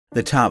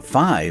The top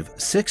 5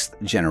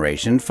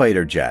 6th-generation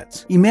fighter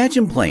jets.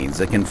 Imagine planes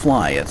that can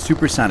fly at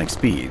supersonic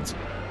speeds,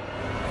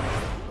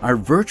 are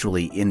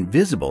virtually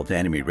invisible to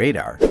enemy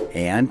radar,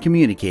 and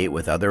communicate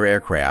with other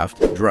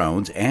aircraft,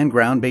 drones, and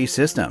ground-based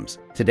systems.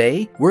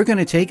 Today, we're going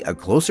to take a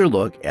closer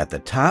look at the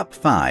top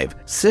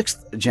 5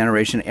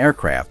 6th-generation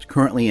aircraft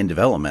currently in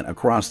development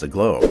across the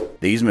globe.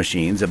 These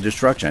machines of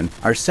destruction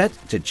are set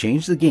to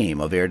change the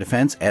game of air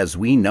defense as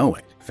we know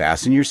it.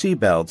 Fasten your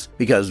seatbelts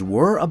because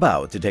we're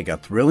about to take a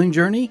thrilling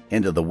journey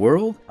into the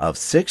world of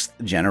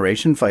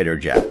 6th-generation fighter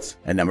jets.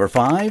 At number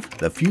 5,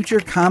 the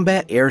Future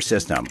Combat Air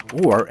System,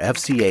 or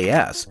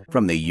FCAS,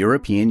 from the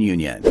European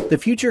Union. The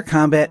Future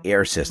Combat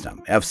Air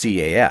System,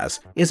 FCAS,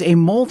 is a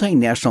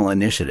multinational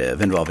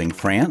initiative involving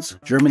France,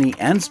 Germany,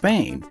 and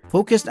Spain,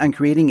 focused on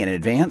creating an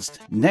advanced,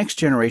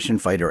 next-generation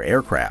fighter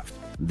aircraft.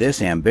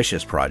 This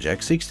ambitious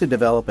project seeks to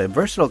develop a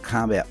versatile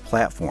combat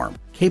platform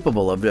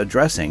capable of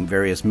addressing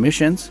various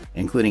missions,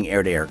 including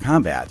air-to-air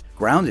combat,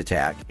 ground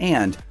attack,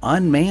 and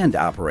unmanned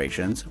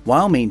operations,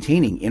 while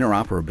maintaining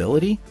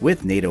interoperability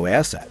with NATO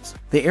assets.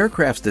 The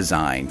aircraft's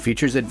design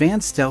features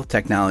advanced stealth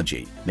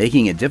technology,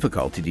 making it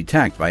difficult to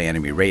detect by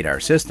enemy radar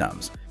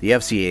systems. The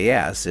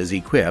FCAS is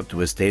equipped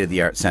with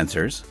state-of-the-art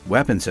sensors,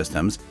 weapon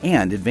systems,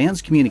 and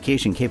advanced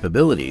communication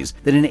capabilities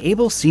that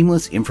enable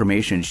seamless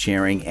information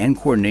sharing and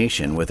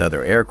coordination with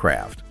other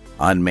aircraft,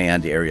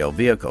 unmanned aerial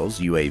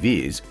vehicles,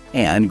 UAVs,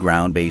 and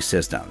ground-based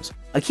systems.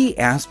 A key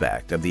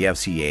aspect of the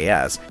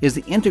FCAS is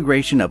the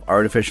integration of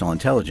artificial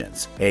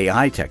intelligence,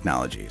 AI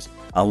technologies,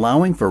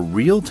 allowing for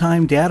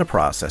real-time data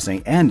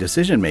processing and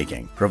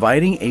decision-making,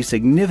 providing a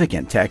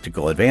significant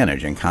tactical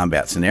advantage in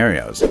combat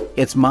scenarios.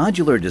 Its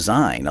modular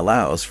design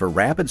allows for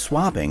rapid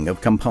swapping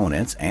of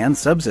components and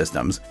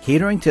subsystems,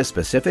 catering to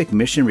specific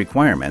mission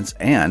requirements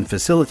and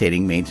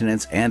facilitating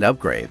maintenance and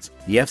upgrades.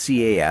 The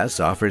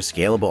FCAS offers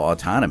scalable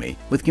autonomy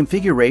with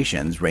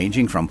configurations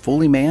ranging from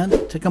fully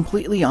manned to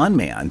completely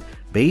unmanned,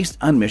 based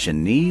on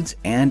mission needs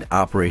and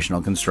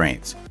operational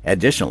constraints.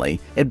 Additionally,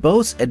 it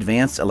boasts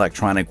advanced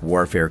electronic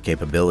warfare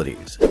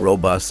capabilities,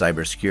 robust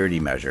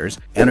cybersecurity measures,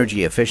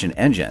 energy-efficient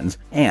engines,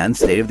 and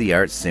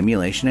state-of-the-art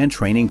simulation and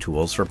training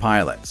tools for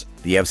pilots.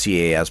 The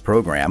FCAS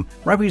program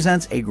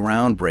represents a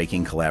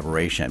groundbreaking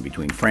collaboration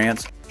between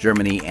France,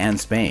 Germany, and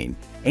Spain,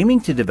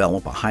 aiming to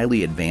develop a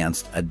highly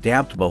advanced,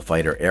 adaptable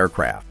fighter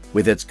aircraft.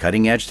 With its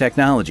cutting-edge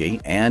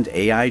technology and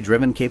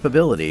AI-driven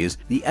capabilities,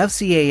 the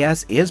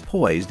FCAS is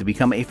poised to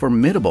become a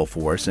formidable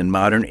force in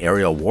modern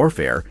aerial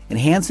warfare,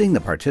 enhancing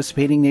the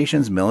participating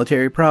nation's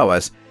military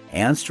prowess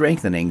and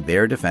strengthening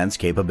their defense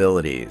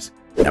capabilities.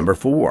 Number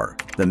 4.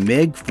 The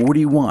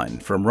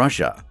MiG-41 from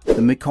Russia. The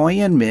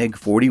Mikoyan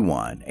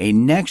MiG-41, a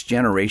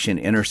next-generation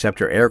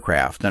interceptor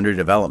aircraft under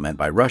development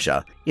by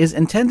Russia, is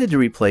intended to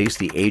replace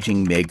the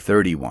aging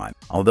MiG-31.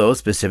 Although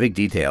specific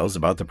details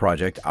about the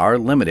project are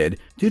limited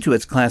due to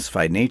its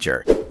classified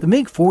nature, the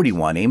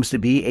MiG-41 aims to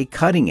be a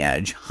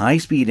cutting-edge,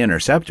 high-speed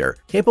interceptor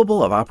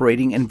capable of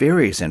operating in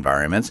various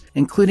environments,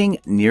 including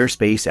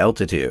near-space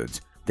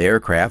altitudes. The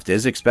aircraft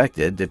is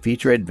expected to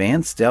feature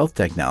advanced stealth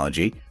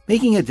technology,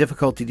 making it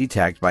difficult to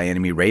detect by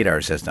enemy radar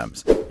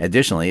systems.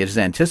 Additionally, it is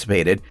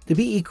anticipated to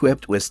be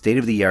equipped with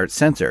state-of-the-art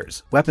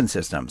sensors, weapon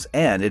systems,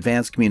 and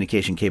advanced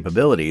communication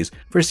capabilities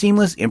for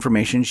seamless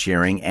information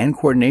sharing and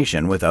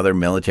coordination with other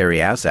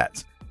military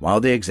assets. While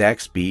the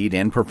exact speed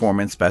and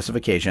performance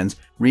specifications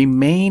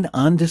remain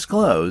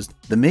undisclosed,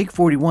 the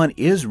MiG-41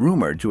 is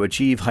rumored to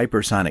achieve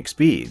hypersonic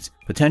speeds,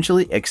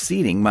 potentially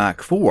exceeding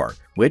Mach 4,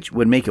 which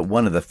would make it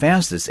one of the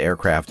fastest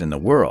aircraft in the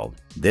world.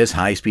 This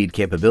high-speed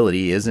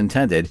capability is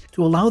intended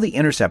to allow the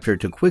interceptor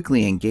to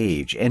quickly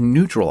engage and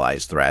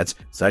neutralize threats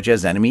such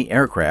as enemy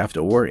aircraft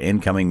or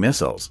incoming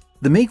missiles.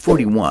 The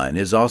MiG-41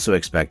 is also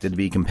expected to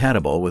be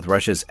compatible with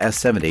Russia's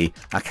S-70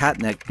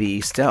 Okhotnik-B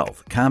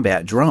stealth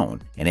combat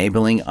drone,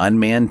 enabling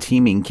unmanned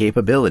teaming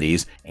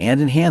capabilities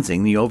and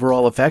enhancing the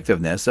overall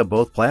effectiveness of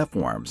both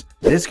platforms.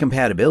 This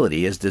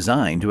compatibility is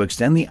designed to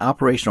extend the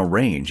operational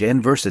range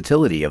and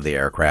versatility of the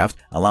aircraft,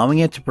 allowing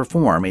it to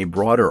perform a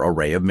broader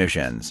array of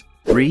missions.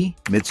 3.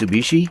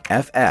 Mitsubishi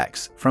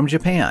FX from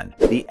Japan.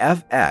 The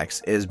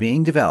FX is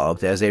being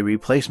developed as a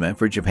replacement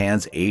for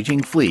Japan's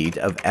aging fleet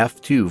of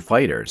F-2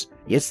 fighters.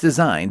 It's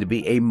designed to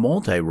be a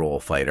multi-role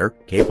fighter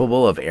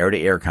capable of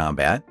air-to-air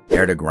combat,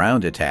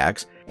 air-to-ground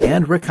attacks,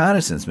 and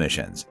reconnaissance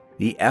missions.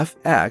 The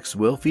FX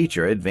will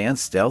feature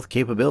advanced stealth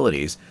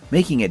capabilities,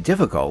 making it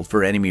difficult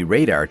for enemy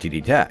radar to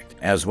detect,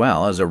 as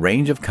well as a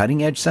range of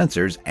cutting-edge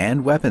sensors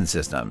and weapon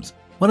systems.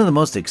 One of the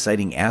most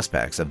exciting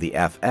aspects of the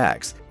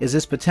FX is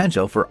its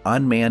potential for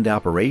unmanned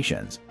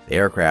operations. The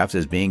aircraft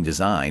is being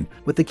designed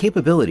with the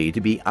capability to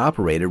be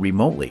operated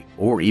remotely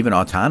or even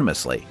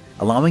autonomously,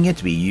 allowing it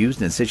to be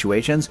used in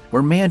situations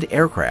where manned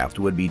aircraft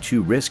would be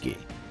too risky.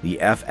 The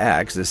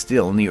FX is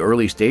still in the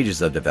early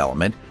stages of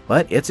development,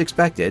 but it's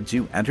expected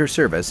to enter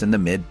service in the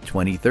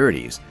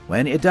mid-2030s.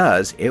 When it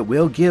does, it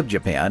will give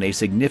Japan a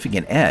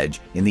significant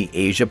edge in the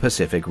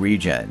Asia-Pacific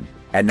region.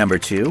 At number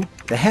 2,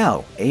 the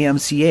HAL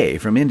AMCA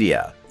from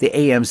India. The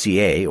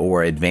AMCA,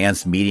 or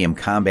Advanced Medium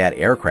Combat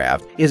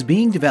Aircraft, is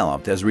being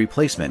developed as a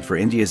replacement for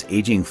India's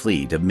aging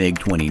fleet of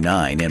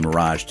MiG-29 and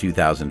Mirage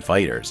 2000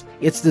 fighters.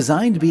 It's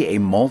designed to be a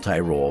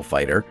multi-role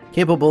fighter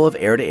capable of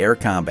air-to-air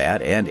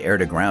combat and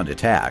air-to-ground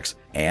attacks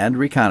and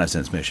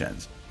reconnaissance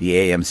missions.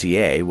 The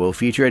AMCA will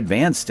feature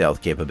advanced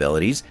stealth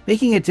capabilities,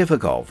 making it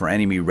difficult for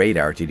enemy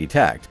radar to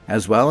detect,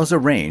 as well as a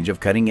range of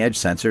cutting-edge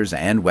sensors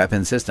and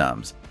weapon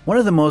systems. One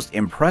of the most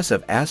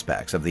impressive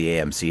aspects of the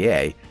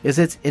AMCA is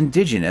its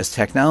indigenous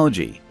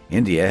technology.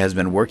 India has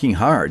been working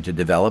hard to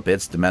develop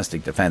its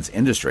domestic defense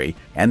industry,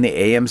 and the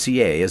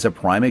AMCA is a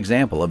prime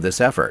example of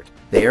this effort.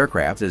 The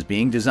aircraft is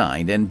being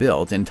designed and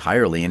built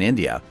entirely in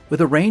India,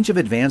 with a range of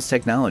advanced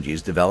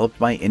technologies developed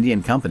by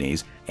Indian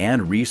companies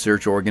and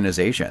research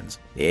organizations.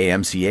 The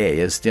AMCA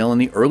is still in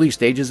the early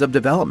stages of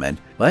development,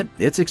 but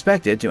it's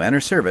expected to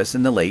enter service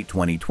in the late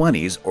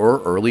 2020s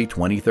or early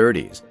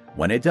 2030s.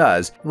 When it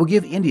does, it will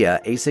give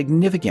India a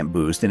significant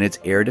boost in its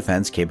air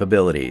defense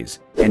capabilities.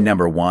 And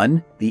number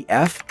 1, the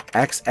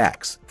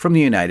FXX from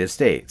the United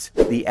States.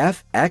 The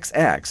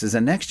FXX is a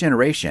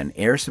next-generation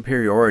air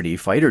superiority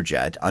fighter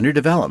jet under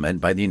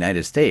development by the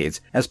United States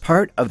as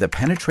part of the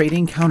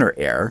Penetrating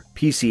Counter-Air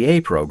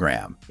 (PCA)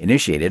 program,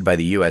 initiated by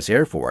the U.S.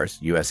 Air Force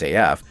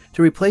 (USAF)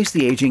 to replace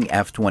the aging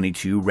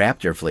F-22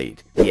 Raptor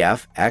fleet. The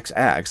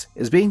FXX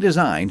is being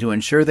designed to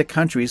ensure the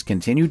country's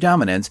continued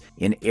dominance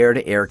in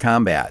air-to-air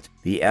combat.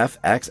 The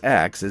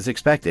FXX is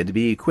expected to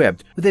be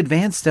equipped with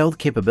advanced stealth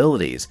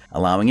capabilities,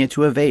 allowing it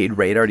to evade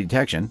radar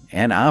detection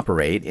and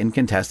operate in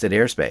contested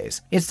airspace.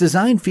 Its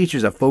design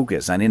features a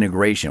focus on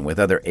integration with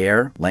other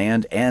air,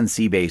 land, and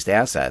sea-based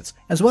assets,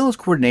 as well as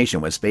coordination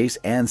with space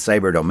and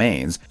cyber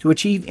domains to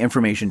achieve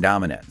information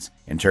dominance.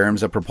 In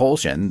terms of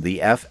propulsion, the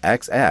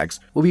FXX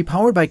will be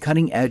powered by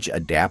cutting-edge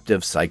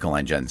adaptive cycle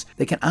engines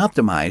that can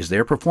optimize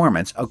their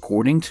performance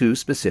according to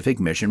specific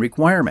mission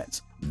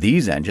requirements.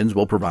 These engines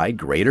will provide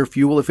greater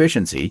fuel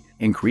efficiency,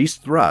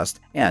 increased thrust,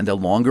 and a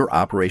longer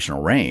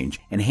operational range,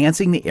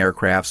 enhancing the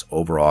aircraft's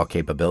overall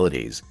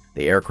capabilities.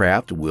 The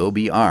aircraft will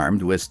be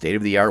armed with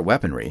state-of-the-art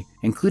weaponry,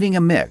 including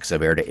a mix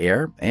of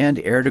air-to-air and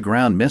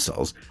air-to-ground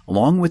missiles,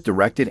 along with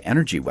directed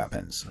energy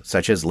weapons,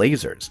 such as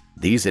lasers.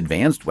 These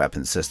advanced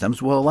weapon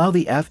systems will allow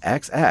the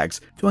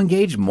FXX to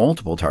engage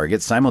multiple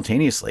targets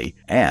simultaneously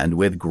and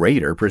with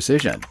greater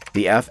precision.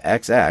 The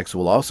FXX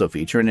will also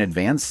feature an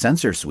advanced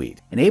sensor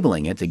suite,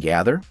 enabling it to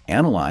gather,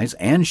 analyze,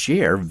 and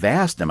share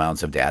vast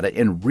amounts of data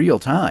in real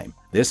time.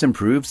 This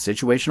improved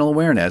situational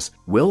awareness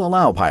will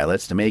allow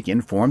pilots to make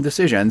informed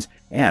decisions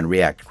and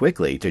react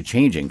quickly to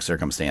changing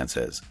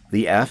circumstances.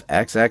 The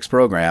FXX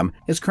program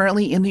is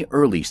currently in the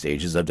early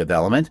stages of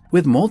development,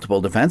 with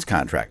multiple defense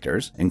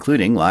contractors,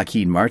 including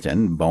Lockheed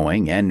Martin,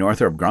 Boeing, and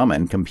Northrop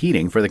Grumman,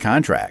 competing for the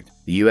contract.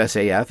 The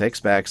USAF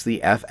expects the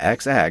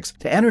FXX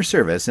to enter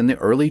service in the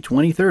early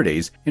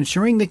 2030s,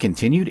 ensuring the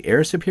continued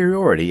air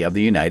superiority of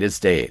the United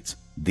States.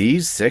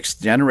 These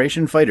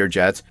sixth-generation fighter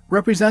jets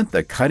represent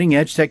the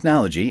cutting-edge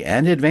technology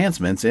and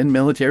advancements in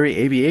military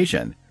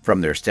aviation. From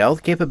their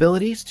stealth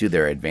capabilities to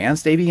their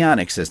advanced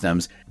avionics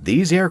systems,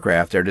 these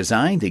aircraft are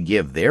designed to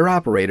give their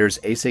operators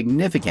a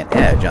significant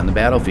edge on the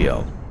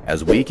battlefield.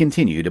 As we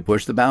continue to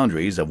push the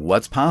boundaries of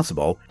what's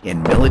possible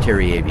in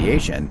military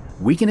aviation,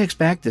 we can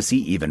expect to see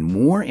even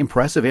more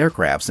impressive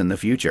aircrafts in the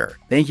future.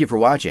 Thank you for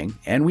watching,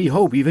 and we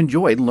hope you've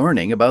enjoyed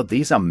learning about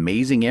these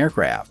amazing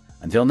aircraft.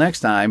 Until next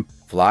time,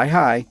 fly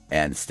high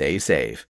and stay safe.